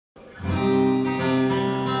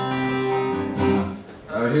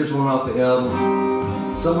Alright, here's one off the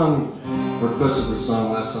album. Someone requested the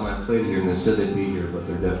song last time I played here and they said they'd be here, but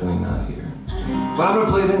they're definitely not here. But I'm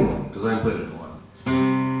gonna play it anyway, because I haven't played it in a while.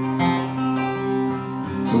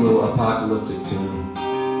 It's a little apocalyptic tune.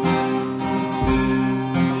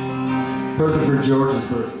 Perfect for George's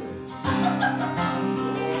birthday.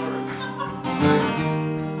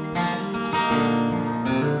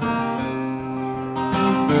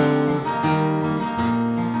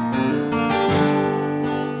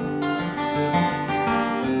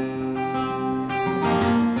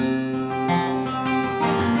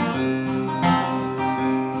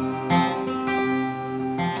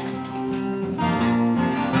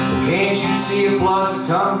 Can't you see a flood's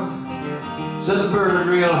coming? Said the bird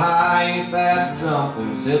real high, ain't that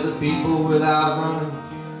something? Said the people without running.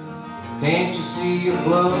 Can't you see a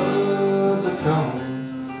flood's a-coming?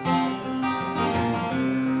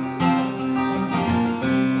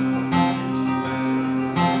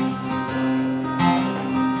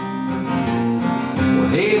 Well,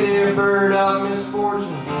 hey there, bird of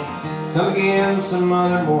misfortune, come again some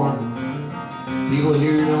other morning. People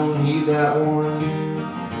here don't heed that warning.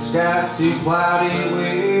 The sky's too cloudy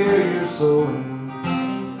where you're soaring.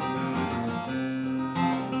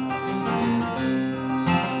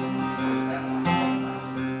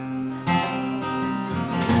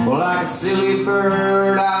 Well, like a silly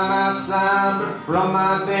bird, I'm outside, but from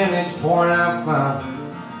my vantage point I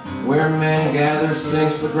find where men gather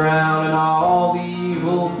sinks the ground and all the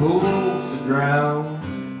evil pools to drown.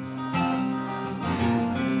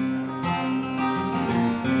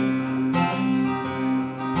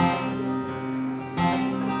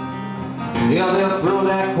 Yeah, they'll throw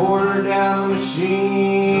that quarter down the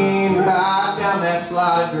machine, right down that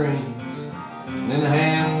slide of greens. And in the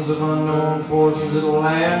hands of unknown forces, it'll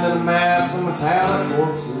land in a mass of metallic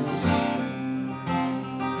corpses.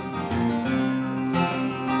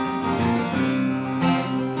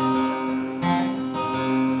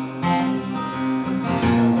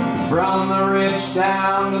 From the rich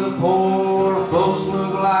down to the poor, folks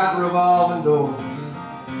move like revolving doors.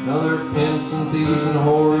 And other pimps and thieves and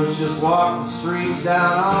whores just walk the streets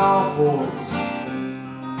down all fours.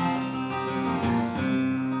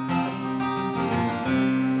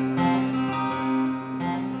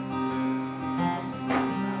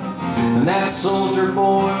 And that soldier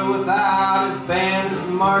boy without his band is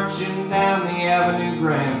marching down the Avenue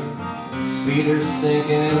Grand. His feet are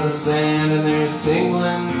sinking in the sand and there's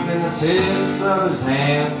tingling in the tips of his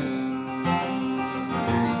hands.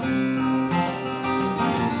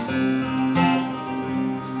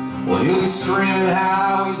 Well, he'll be screaming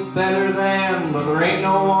how he's better than, but there ain't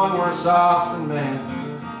no one worse off than man.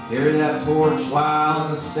 Carry that torch while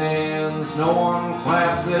in the stands, no one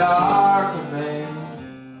claps at our command.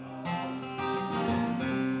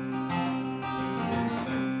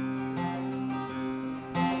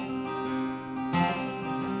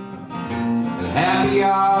 And happy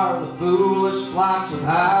are the foolish flocks with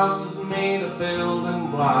houses made of building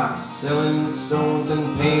blocks, selling stones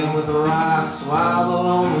and painting with rocks, while the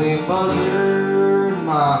lonely buzzard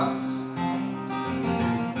mocks.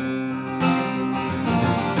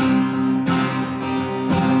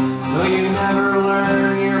 No, you never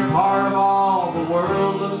learn you're part of all. The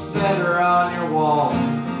world looks better on your wall.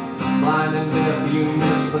 Blind and deaf, you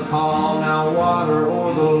miss the call. Now water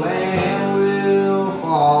or the land will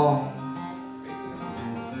fall.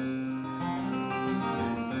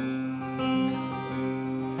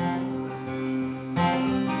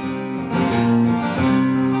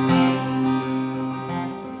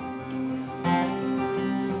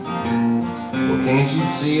 Can't you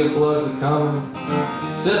see a flood's a-coming?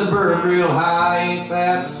 Said the bird real high, ain't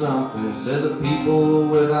that something? Said the people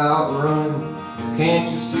without running. Can't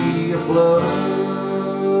you see a flood's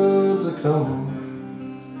a-coming?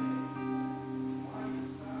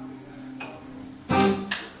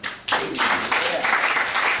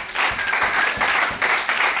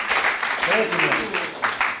 Thank you.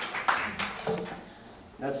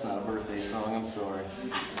 That's not a birthday song, I'm sorry.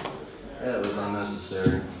 That was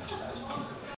unnecessary.